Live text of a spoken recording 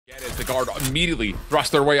The guard immediately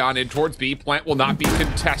thrust their way on in towards B. Plant will not be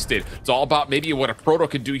contested. It's all about maybe what aproto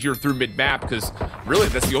can do here through mid-map, because really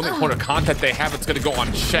that's the only point of contact they have that's going to go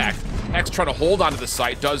unchecked. X trying to hold onto the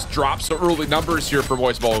site, does drop, so early numbers here for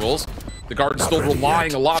Moguls. The guard is still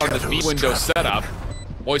relying a lot on this B window setup.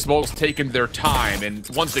 Moguls taking their time, and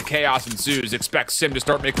once the chaos ensues, expect Sim to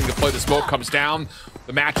start making the play. The smoke comes down.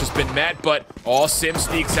 The match has been met, but Sim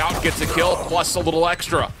sneaks out, gets a kill, plus a little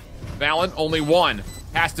extra. Valyn, only one.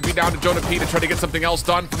 Has to be down to JonahP to try to get something else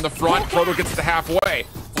done from the front. Proto gets to halfway.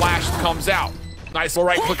 Flash comes out. Nice little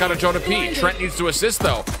right click out of JonahP. Trent needs to assist,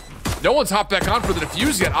 though. No one's hopped back on for the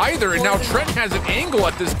defuse yet either, and now Trent has an angle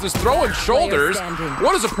at this throwing shoulders.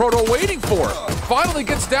 What is aproto waiting for? Finally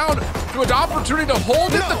gets down to an opportunity to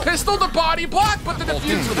hold it, the pistol, the body block, but the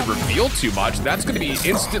defuse doesn't reveal too much. That's going to be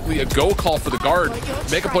instantly a go call for the guard.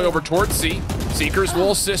 Make a play over towards C. Seekers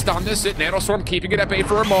will assist on this. Nanostorm keeping it at bay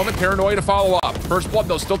for a moment. Paranoia to follow up. First blood,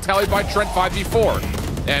 though, still tallied by Trent 5v4.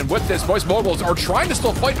 And with this, Moguls are trying to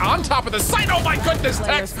still fight on top of the site. Oh my goodness,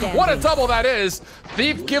 Tex, what a double that is.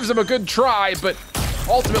 Thief gives him a good try, but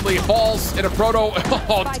ultimately falls in aproto.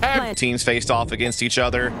 Oh, teams faced off against each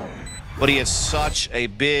other, but he is such a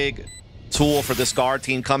big tool for this guard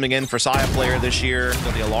team coming in for Saya player this year.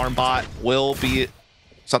 So the alarm bot will be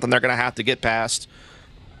something they're going to have to get past.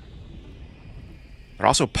 They're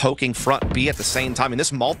also poking front B at the same time. I mean,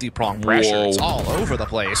 this multi-prong pressure is all over the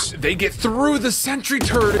place. They get through the sentry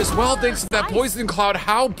turret as well, thanks to that poison cloud.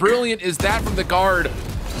 How brilliant is that from the guard?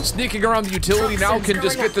 Sneaking around the utility now can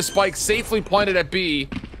just get the spike safely planted at B.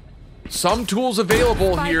 Some tools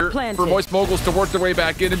available here for Moguls to work their way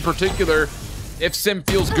back in particular. If Sim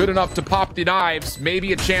feels good enough to pop the knives,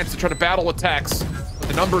 maybe a chance to try to battle with Tex. But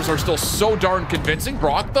the numbers are still so darn convincing.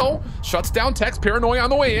 brawk, though, shuts down Tex. Paranoia on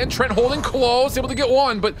the way in. Trent holding close, able to get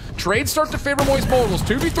one, but trades start to favor Moguls.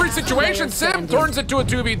 2v3 situation. Sim turns it to a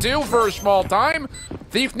 2v2 for a small time.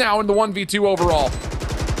 Thief now in the 1v2 overall.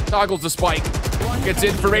 Toggles the spike. Gets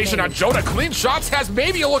information on Jonah. Clean shots, has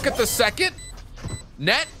maybe a look at the second.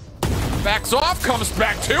 Net backs off, comes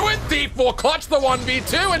back to it. Thief will clutch the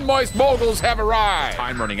 1v2, and Moguls have arrived.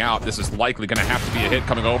 Time running out. This is likely going to have to be a hit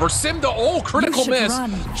coming over. Sim to critical miss.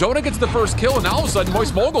 Jonah gets the first kill, and all of a sudden,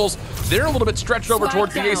 Moguls, they're a little bit stretched over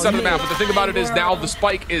towards the A side of the map. But the thing about it is now the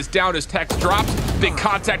spike is down as Tex drops. Big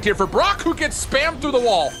contact here for brawk, who gets spammed through the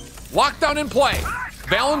wall. Lockdown in play.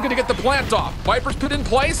 Valyn gonna get the plant off. Viper's put in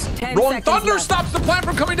place. Rolling Thunder stops the plant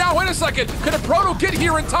from coming down. Wait a second. Can aproto get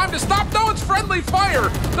here in time to stop? No, it's friendly fire.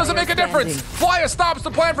 Doesn't make a difference. flyuh stops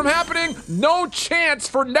the plant from happening. No chance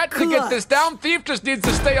for Net to get this down. Thief just needs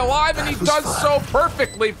to stay alive, and he does so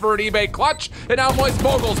perfectly for an eBay clutch. And now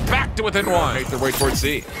Moguls back to within one. Make their way towards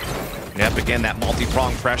C. Yep, again, that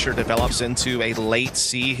multi-prong pressure develops into a late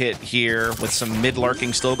C hit here with some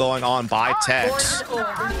mid-lurking still going on by Tex.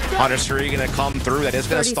 Hunter going to come through. That is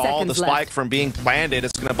going to stall the spike from being planted.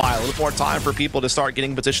 It's going to buy a little more time for people to start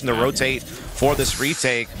getting in position to rotate for this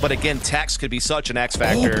retake. But again, Tex could be such an X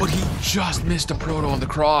factor. Oh, but he just missed aproto on the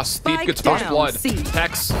cross. Thief gets first blood.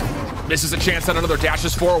 Tex misses a chance on another,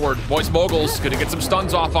 dashes forward. Moguls going to get some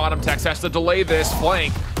stuns off on him. Tex has to delay this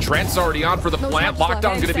flank. Trent's already on for the plant.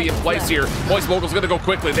 Lockdown going to be in place here. Moguls going to go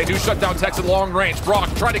quickly. They do shut down Tex at long range.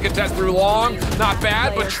 brawk trying to contest through long. Not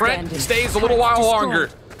bad, but Trent stays a little while longer.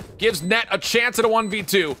 Gives Net a chance at a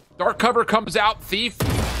 1v2. Dark cover comes out. Thief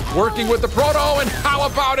working with the aproto, and how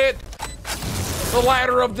about it? The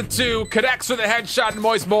latter of the two connects with a headshot, and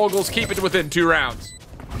Moguls keep it within 2 rounds.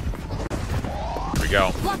 Here we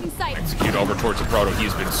go. Execute over towards the aproto.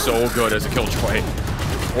 He's been so good as a killjoy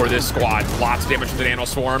for this squad. Lots of damage to the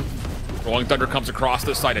nanoswarm. Rolling Thunder comes across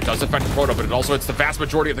this side. It does affect the aproto, but it also hits the vast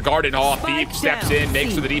majority of the guard. And Thief steps in,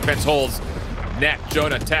 makes sure the defense holds. Net,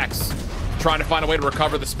 Jonah, Tex trying to find a way to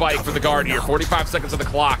recover the spike for the guard here. 45 seconds on the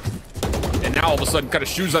clock. And now all of a sudden, kind of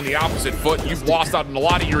shoes on the opposite foot. You've lost out on a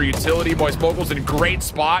lot of your utility. Moguls in a great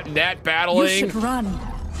spot. Net battling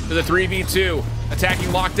to the 3v2. Attacking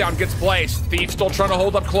lockdown gets placed. Thief still trying to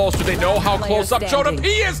hold up close. Do they know how close up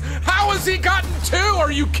JonahP is? How has he gotten 2?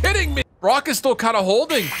 Are you kidding me? brawk is still kind of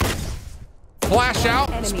holding. Flash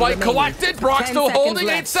out, spike collected. brawk still holding.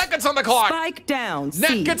 8 seconds on the clock. Spike down.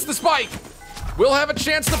 Net gets the spike. We'll have a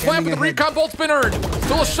chance to plant, but the recon bolt's been earned.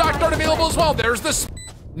 Still a shock dart available as well. There's this.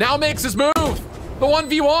 Now makes his move. The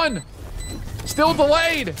 1v1. Still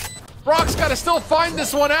delayed. brawk's got to still find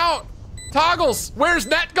this one out. Toggles, where's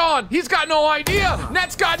Net gone? He's got no idea.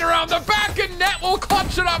 Net's gotten around the back, and Net will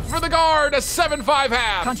clutch it up for the guard. A 7-5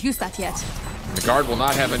 half. Can't use that yet. The guard will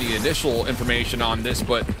not have any initial information on this,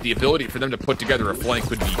 but the ability for them to put together a flank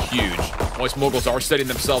would be huge. Moguls are setting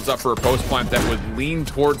themselves up for a post plant that would lean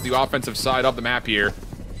towards the offensive side of the map here.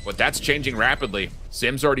 but that's changing rapidly.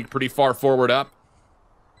 Sim's already pretty far forward up.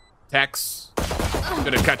 Tex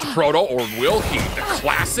gonna catch Proto, or will he? The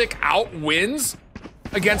classic outwins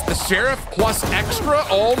against the Sheriff plus extra.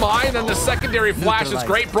 Oh my, and then the secondary flash is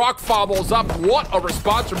great. Brawk follows up. What a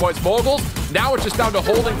response from Boys Moguls. Now it's just down to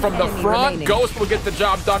holding from the front. Ghost will get the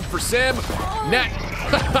job done for Sim. Net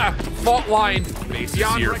fault line. Macy's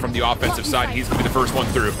here from the offensive side. He's gonna be the first one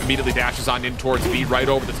through. Immediately dashes on in towards B, right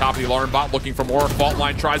over the top of the alarm bot, looking for more. Fault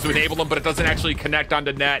line tries to enable him, but it doesn't actually connect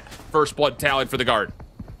onto Net. First blood tallied for the guard.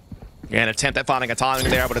 Yeah, an attempt at finding a timing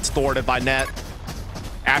there, but it's thwarted by Net.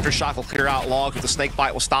 Aftershock will clear out logs, but the snake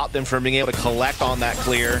bite will stop them from being able to collect on that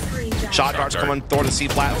clear. Shot darts coming toward the C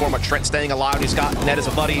platform, but Trent staying alive. He's got Net as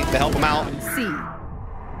a buddy to help him out.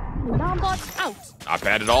 Not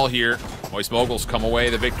bad at all here. Moist Moguls come away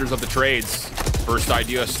the victors of the trades. First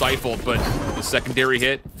idea stifled, but the secondary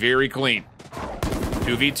hit, very clean.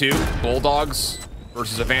 2v2, Bulldogs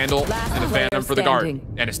versus a Vandal and a Phantom for the guard.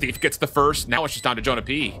 And a Steve gets the first. Now it's just down to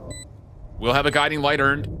JonahP. We'll have a guiding light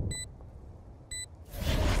earned.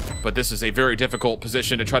 But this is a very difficult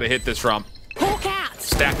position to try to hit this from.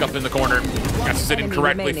 Stack up in the corner. Guesses it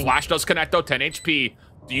incorrectly. Flash does connect though, 10 HP.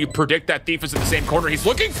 Do you predict that thief is in the same corner? He's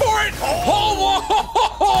looking for it!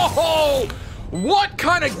 Oh! What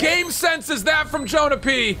kind of game sense is that from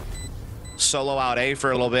JonahP? Solo out A for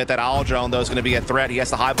a little bit. That owl drone though is going to be a threat. He has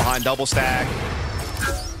to hide behind double stack.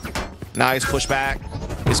 Nice pushback.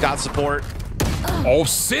 He's got support. Oh,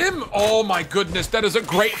 Sim! Oh my goodness, that is a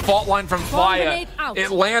great fault line from flyuh. It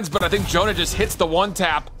lands, but I think Jonah just hits the one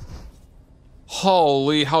tap.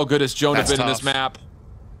 Holy, how good has Jonah been in this map?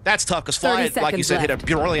 That's tough, because flyuh, like you said, hit a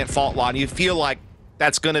brilliant fault line. You feel like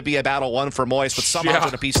that's going to be a battle won for Moist, but somehow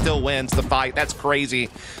JonahP still wins the fight. That's crazy.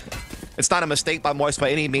 It's not a mistake by Moist by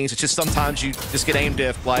any means. It's just sometimes you just get aim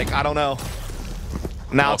diff. Like, I don't know.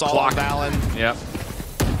 Now it's all on Valyn. Yep.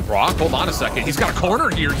 Brawk, hold on a second. He's got a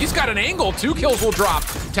corner here. He's got an angle. 2 kills will drop.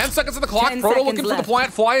 10 seconds of the clock. Proto looking for the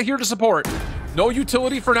plant. flyuh here to support. No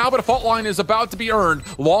utility for now, but a fault line is about to be earned.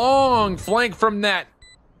 Long flank from Net.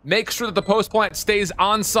 Make sure that the post plant stays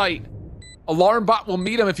on site. Alarm bot will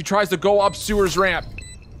meet him if he tries to go up Sewer's ramp.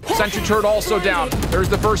 Sentry turret also down. There's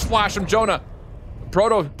the first flash from Jonah.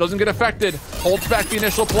 Proto doesn't get affected. Holds back the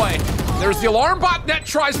initial play. There's the alarm bot. Net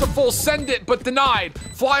tries to full send it, but denied.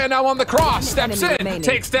 flyuh now on the cross. Steps in.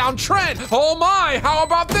 Takes down Trent. Oh my. How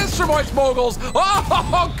about this for Moist Moguls?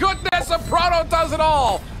 Oh goodness. A Proto does it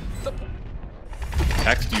all.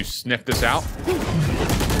 Tex, do you sniff this out?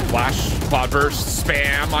 Flash, cloud burst,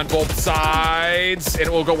 spam on both sides, and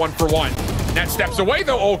it will go 1 for 1. Net steps away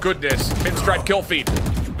though. Oh goodness. Pinstripe kill feed.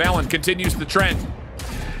 Valyn continues the trend.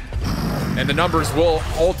 And the numbers will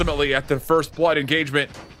ultimately, at the first blood engagement,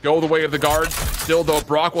 go the way of the guard. Still though,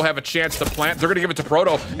 Brawk will have a chance to plant. They're gonna give it to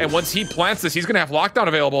Proto, and once he plants this, he's gonna have lockdown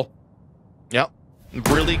available. Yep.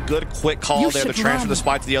 Really good, quick call there to transfer the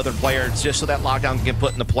spike to the other player, just so that lockdown can get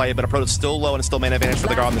put into play. But a Proto's still low, and it's still main advantage for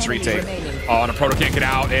the guard on this retake. Oh, and a Proto can't get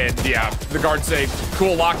out, and yeah, the guards say,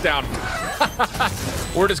 cool lockdown.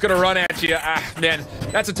 We're just gonna run at you. Man,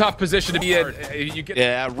 that's a tough position to be in.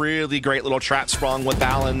 Yeah, really great little trap sprung with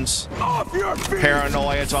Valyn's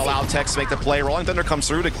paranoia to allow Tex to make the play. Rolling Thunder comes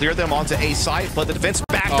through to clear them onto A site, but the defense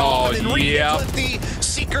backed off and then with the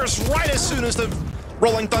Seekers right as soon as the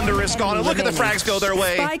Rolling Thunder is gone. And look at the frags go their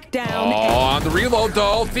way. On the reload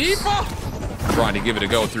though, FIFA trying to give it a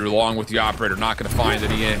go through along with the operator. Not going to find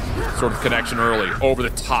any sort of connection early. Over the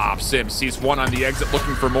top, Sim sees one on the exit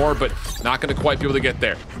looking for more, but not going to quite be able to get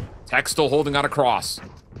there. Tex still holding on a cross.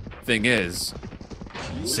 Thing is,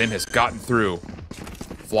 Sim has gotten through.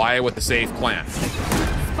 flyuh with the safe plant.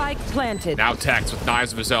 Spike planted. Now Tex with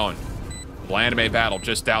knives of his own. Anime battle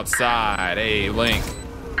just outside. Link.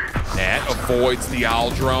 Net avoids the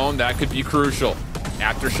owl drone. That could be crucial.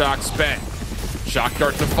 Aftershock spent. Shock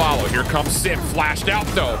dart to follow. Here comes Sim. Flashed out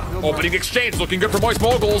though. Opening exchange. Looking good for Moist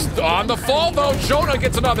Moguls. On the fall though. Jonah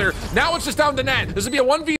gets another. Now it's just down to Net. This would be a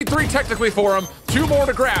 1v3 technically for him. 2 more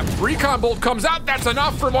to grab. Recon bolt comes out. That's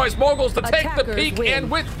enough for Moist Moguls to take the peak.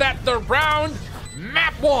 And with that, the round.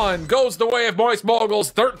 Map 1 goes the way of Moist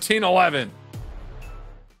Moguls. 13-11.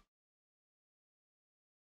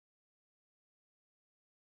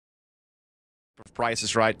 Price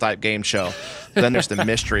is Right type game show. Then there's the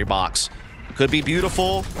mystery box. Could be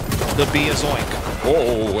beautiful, could be a zoink.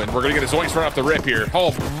 Oh, and we're gonna get a zoinks right off the rip here.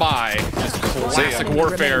 Oh my, just classic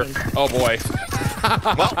warfare. Oh boy.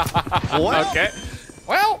 well, okay.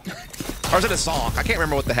 Well, or is it a zonk? I can't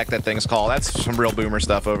remember what the heck that thing's called. That's some real boomer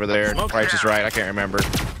stuff over there. Price is Right. I can't remember.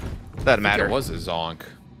 Doesn't matter. It was a zonk.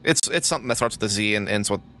 It's something that starts with a Z and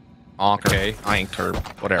ends with Okay. Anchor,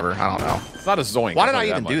 whatever. I don't know. It's not a zoink. Why did I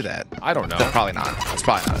even do that? I don't know. Probably not. It's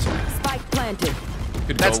probably not a zoink. Spike planted.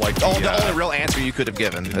 Could That's go like the only real answer you could have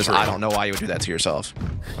given. Is I don't know why you would do that to yourself.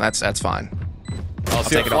 That's fine. I'll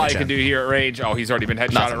see what Fly can do here at range. Oh, he's already been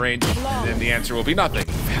headshot at range. And then the answer will be nothing.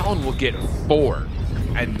 Valyn will get 4.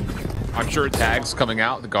 And I'm sure tags coming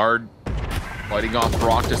out. The guard fighting off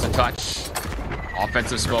brawk just a touch.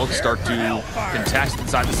 Offensive smokes start to contest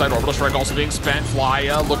inside the side. Orbital strike also being spent.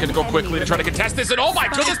 flyuh looking to go quickly to try to contest this. And oh my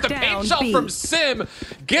goodness, the paint shell from Sim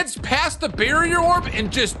gets past the barrier orb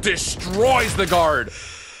and just destroys the guard.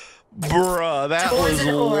 Bruh, that was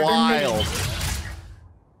wild.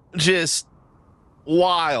 Just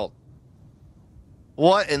wild.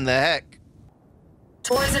 What in the heck?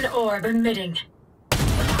 Poison orb emitting.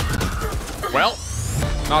 Well,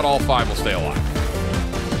 not all 5 will stay alive.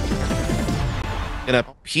 Gonna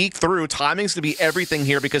peek through. Timing's gonna be everything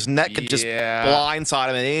here because Net could just blindside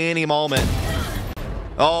him at any moment.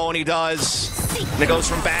 Oh, and he does. And it goes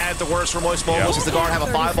from bad to worse for Moist Moguls as the guard have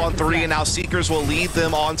a 5-on-3, and now Seekers will lead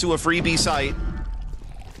them onto a free B site.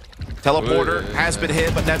 Teleporter has been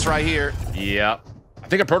hit, but Net's right here. Yep. I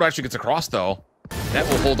think aproto actually gets across, though. Net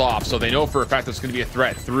will hold off, so they know for a fact that's going to be a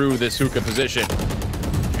threat through this hookah position.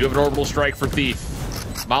 You have an orbital strike for Thief.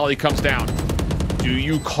 Molly comes down. Do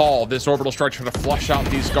you call this orbital strike trying to flush out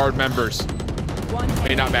these guard members?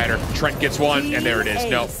 May not matter. Trent gets one, and there it is.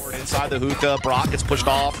 No. Inside the hookah, brawk gets pushed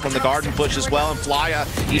off from the garden push as well, and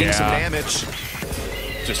flyuh eating some damage.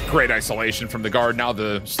 Just great isolation from the guard. Now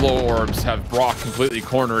the slow orbs have brawk completely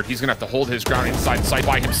cornered. He's gonna have to hold his ground inside the site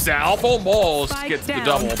by himself. Almost gets the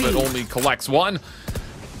double, but only collects 1.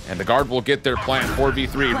 And the guard will get their plan.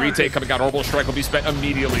 4v3. Retake coming out. Orbital strike will be spent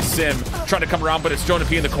immediately. Sim trying to come around, but it's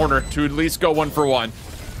JonahP in the corner to at least go 1 for 1.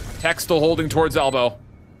 Tech still holding towards elbow.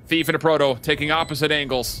 Thief and aproto taking opposite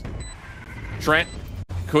angles. Trent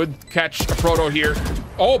could catch aproto here.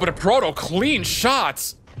 Oh, but aproto clean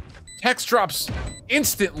shots. Tex drops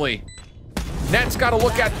instantly. Net's got to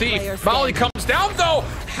look at Thief. Molly comes down, though.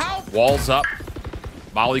 How? Walls up.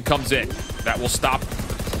 Molly comes in. That will stop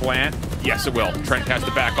plan. Yes, it will. Trent has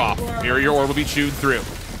to back off. Barrier orb will be chewed through.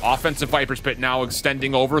 Offensive Viper's Pit now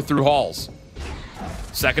extending over through halls.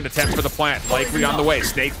 Second attempt for the plant, likely on the way.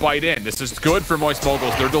 Snake bite in. This is good for Moist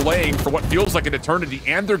Moguls. They're delaying for what feels like an eternity,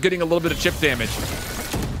 and they're getting a little bit of chip damage.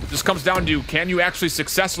 This comes down to, can you actually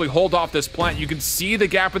successfully hold off this plant? You can see the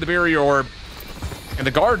gap with the barrier orb. And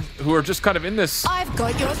the guard, who are just kind of in this I've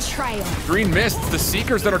got your trail. Green mists, the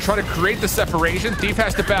Seekers that are trying to create the separation. Thief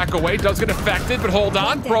has to back away, does get affected, but hold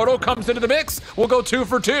on. Proto comes into the mix. We'll go 2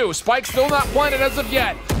 for 2. Spike's still not planted as of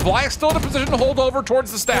yet. Black's still in a position to hold over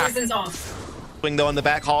towards the stack. Poison's off. Though in the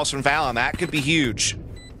back halls from Valyn, that could be huge.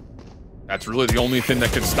 That's really the only thing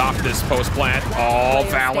that can stop this post plant. Oh,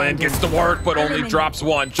 Valyn gets to work, but only drops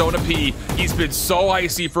 1. JonahP, he's been so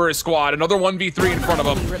icy for his squad. Another 1v3 in front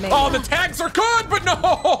of him. Oh, the tags are good, but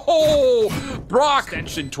no! brawk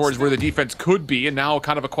extension towards where the defense could be, and now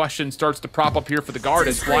kind of a question starts to prop up here for the guard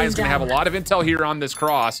as Fly is going to have a lot of intel here on this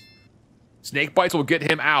cross. Snake bites will get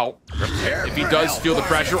him out. If he does feel the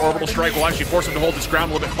pressure, orbital strike will actually force him to hold his ground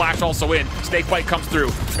a little bit. Flash also in. Snake bite comes through.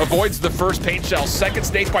 Avoids the first paint shell. Second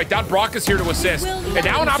snake bite down. brawk is here to assist. And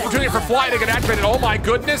now an opportunity for Fly to get activated. Oh my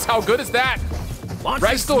goodness, how good is that?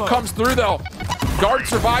 Res still comes through though. Guard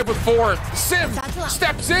survived with 4. Sim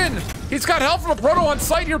steps in. He's got help from aproto on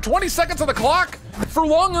site here. 20 seconds on the clock. For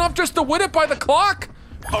long enough just to win it by the clock.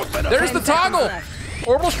 There's the toggle.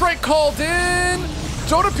 Orbital strike called in.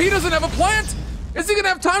 JonahP doesn't have a plant. Is he gonna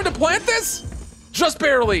have time to plant this? Just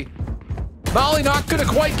barely. Molly not gonna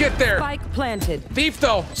quite get there. Spike planted. Thief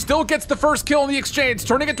though, still gets the first kill in the exchange,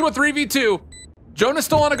 turning it to a 3v2. Jonah's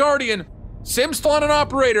still on a Guardian. Sim's still on an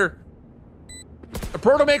Operator.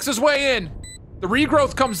 aproto makes his way in. The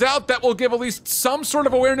regrowth comes out. That will give at least some sort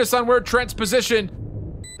of awareness on where Trent's positioned.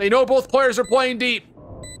 They know both players are playing deep.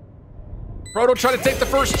 aproto trying to take the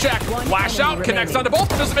first check. Flash out, connects onto both,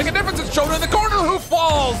 but doesn't make a difference. It's Jonah in the corner who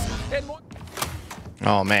falls.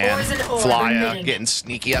 Oh man, flyuh getting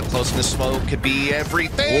sneaky up close to the smoke could be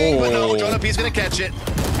everything, but no, JonahP's gonna catch it.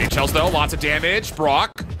 HL's though, lots of damage.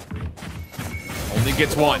 brawk only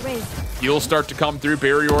gets 1. He'll start to come through,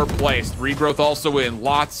 barrier orb placed. Regrowth also in,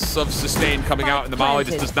 lots of sustain coming out, and the Molly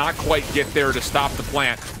just does not quite get there to stop the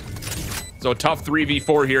plant. So a tough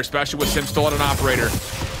 3v4 here, especially with Sim still on an Operator.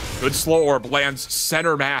 Good slow orb lands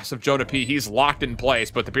center mass of JonahP. He's locked in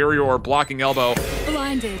place, but the barrier orb blocking elbow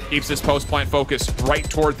keeps this post plant focused right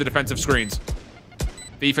towards the defensive screens.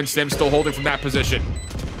 Thief and Sim still holding from that position.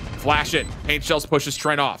 Flash it. Paint shells pushes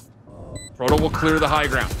Trent off. aproto will clear the high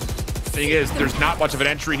ground. Thing is, there's not much of an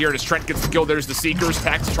entry here. As Trent gets the kill, there's the Seekers.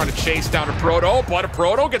 Tex trying to chase down aproto, but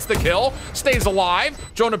aproto gets the kill, stays alive.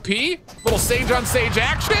 JonahP, little Sage on Sage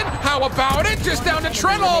action. How about it? Just down to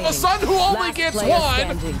Trent all of a sudden, who only gets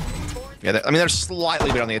one. Yeah, I mean, they're slightly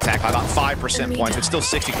better on the attack by about 5% points, but still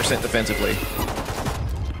 60% defensively.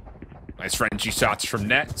 Nice Frenchy shots from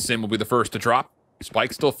net. Sim will be the first to drop.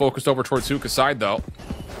 Spike still focused over towards Hookah's side, though.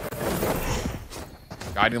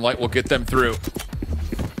 Guiding Light will get them through.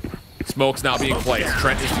 Smoke's now being placed.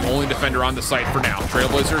 Trent is the only defender on the site for now.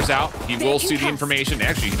 Trailblazer's out. He will see the information.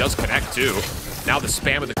 Actually, he does connect, too. Now the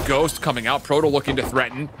spam of the Ghost coming out. Proto looking to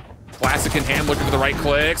threaten. Classic in hand looking for the right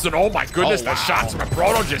clicks. And oh my goodness, the shots from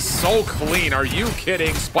Proto just so clean. Are you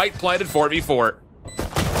kidding? Spike planted 4v4.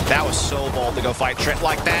 That was so bold to go fight Trent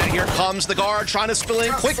like that. Here comes the guard trying to spill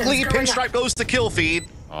in quickly. Pinstripe goes to kill feed.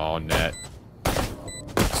 Oh, net.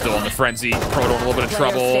 Still in the frenzy. Proto in a little bit of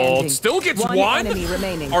trouble. Still gets one?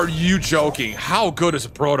 Are you joking? How good is a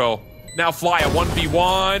Proto? Now flyuh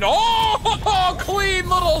 1v1. Oh, clean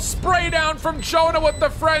little spray down from Jonah with the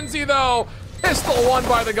frenzy, though. Pistol won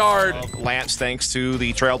by the guard. Lance, thanks to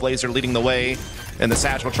the Trailblazer leading the way. And the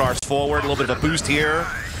Satchel charge forward. A little bit of a boost here.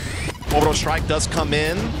 Orbital Strike does come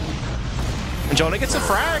in. And Jonah gets a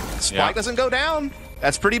frag. Spike doesn't go down.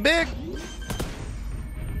 That's pretty big.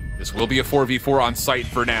 This will be a 4v4 on site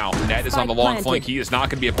for now. Net is on the long flank. He is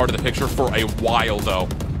not going to be a part of the picture for a while, though.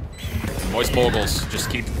 Moist Moguls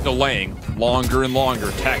just keep delaying longer and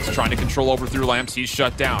longer. Tex trying to control over through lamps. He's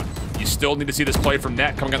shut down. You still need to see this play from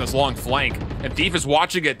Net coming on this long flank. And Thief is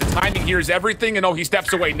watching it. The timing here is everything. And oh, he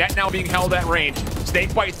steps away. Net now being held at range.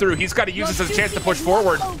 Snake bite through. He's got to use this as a chance to push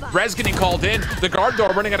forward. Rez getting called in. The guard door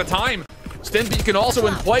running out of time. Stim Beacon also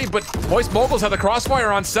in play, but Moist Moguls have the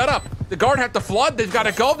crossfire on setup. The guard have to flood. They've got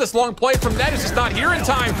to go. This long play from Net is just not here in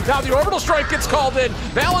time. Now the orbital strike gets called in.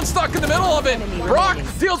 Valyn stuck in the middle of it. Brawk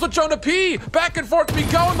deals with JonahP. Back and forth we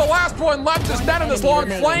go, and the last one left is Net on this long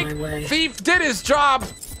flank. Thief did his job.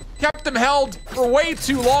 Kept him held for way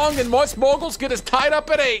too long, and Moist Moguls get us tied up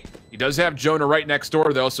at 8. He does have Jonah right next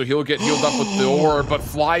door, though, so he'll get healed up with the orb, but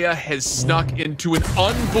flyuh has snuck into an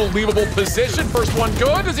unbelievable position. First one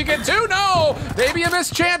good. Does he get two? No! Maybe a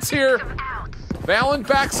missed chance here. Valyn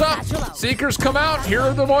backs up. Seekers come out. Here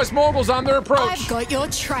are the Moist Moguls on their approach. I've got your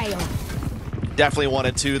trail. Definitely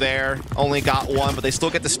wanted two there. Only got one, but they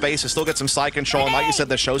still get the space. They still get some side control. And like you said,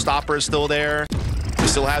 the showstopper is still there. They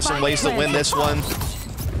still have some ways to win this one.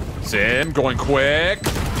 Sim going quick.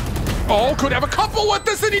 Oh, could have a couple with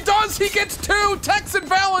this, and he does. He gets two. Tex and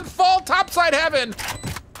Valyn fall topside heaven.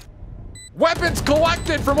 Weapons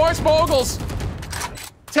collected for Moist Moguls.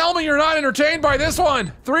 Tell me you're not entertained by this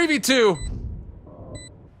one. 3v2.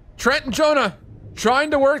 Trent and Jonah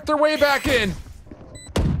trying to work their way back in.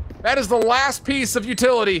 That is the last piece of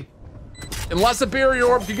utility. Unless a barrier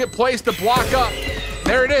orb can get placed to block up.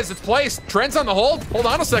 There it is, it's placed. Trent's on the hold. Hold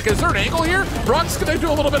on a second, is there an angle here? Brawk's gonna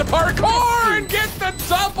do a little bit of parkour and get the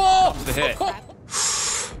double! The hit.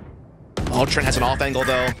 Oh, Trent has an off angle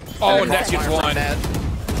though. Oh, Net gets one.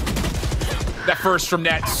 That first from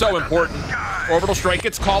Net, so important. Orbital strike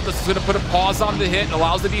gets called. This is gonna put a pause on the hit and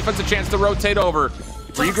allows the defense a chance to rotate over.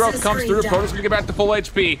 Regrowth comes through, Proto's gonna get back to full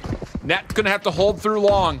HP. Net's gonna have to hold through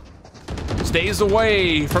long. Stays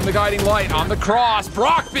away from the guiding light on the cross.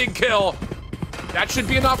 Brawk, big kill. That should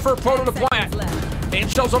be enough for a Proto to plant. Pain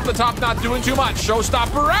shells over the top, not doing too much.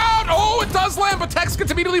 Showstopper out. Oh, it does land, but Tex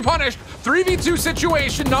gets immediately punished. 3v2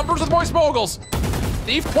 situation, numbers with Moist Moguls.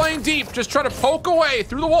 Thief playing deep, just trying to poke away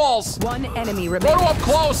through the walls. One enemy remaining. Proto up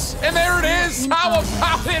close, and there it is. How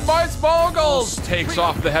about it, Moist Moguls? Takes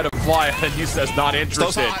off the head of flyuh, and he says not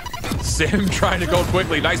interested. Sim trying to go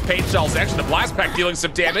quickly. Nice paint shells. Actually, the blast pack dealing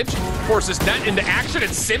some damage. Forces Net into action,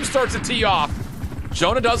 and Sim starts to tee off.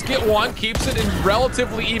 Jonah does get one, keeps it in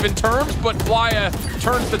relatively even terms, but flyuh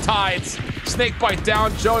turns the tides. Snake bite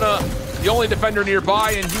down. Jonah, the only defender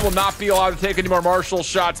nearby, and he will not be allowed to take any more Marshall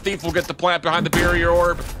shots. Thief will get the plant behind the barrier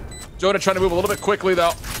orb. Jonah trying to move a little bit quickly,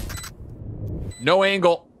 though. No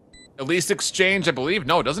angle. At least exchange, I believe.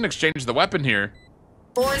 No, it doesn't exchange the weapon here.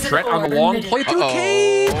 Trent on the long play through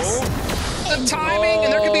caves. The timing,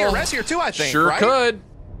 and there could be a res here too, I think. Sure right? could.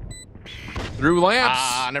 Through lamps.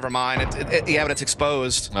 Ah, never mind. Yeah, but it's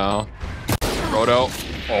exposed. No. Proto.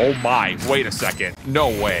 Oh my, wait a second. No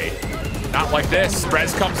way. Not like this.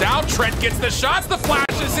 Rez comes out. Trent gets the shots. The flash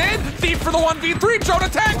is in. Thief for the 1v3. Jonah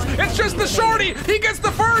tanks. It's just the shorty. He gets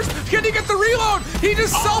the first. Can he get the reload? He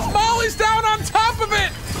just self-mollies down on top of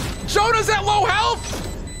it. Jonah's at low health.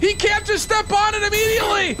 He can't just step on it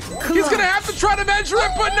immediately. He's gonna have to try to measure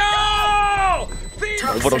it, but no!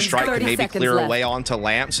 Orbital strike can maybe clear away onto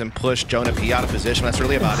lamps and push JonahP out of position. That's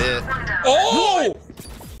really about it. Oh!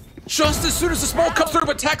 just as soon as the smoke comes through,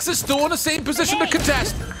 but Texas still in the same position to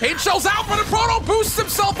contest. Hate shells out, but aproto boosts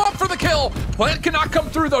himself up for the kill. Plant cannot come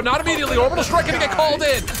through though, not immediately. Orbital strike gonna get called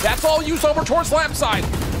in. That's all used over towards left side.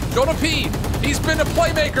 JonahP, he's been a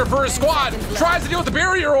playmaker for his squad. Tries to deal with the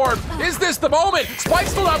barrier orb. Is this the moment?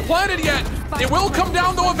 Spike's still not planted yet. It will come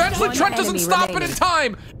down though eventually. Trent doesn't stop it in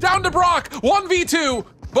time. Down to brawk, 1v2.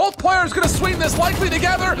 Both players gonna swing this likely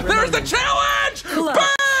together. There's the challenge!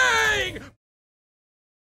 Bang!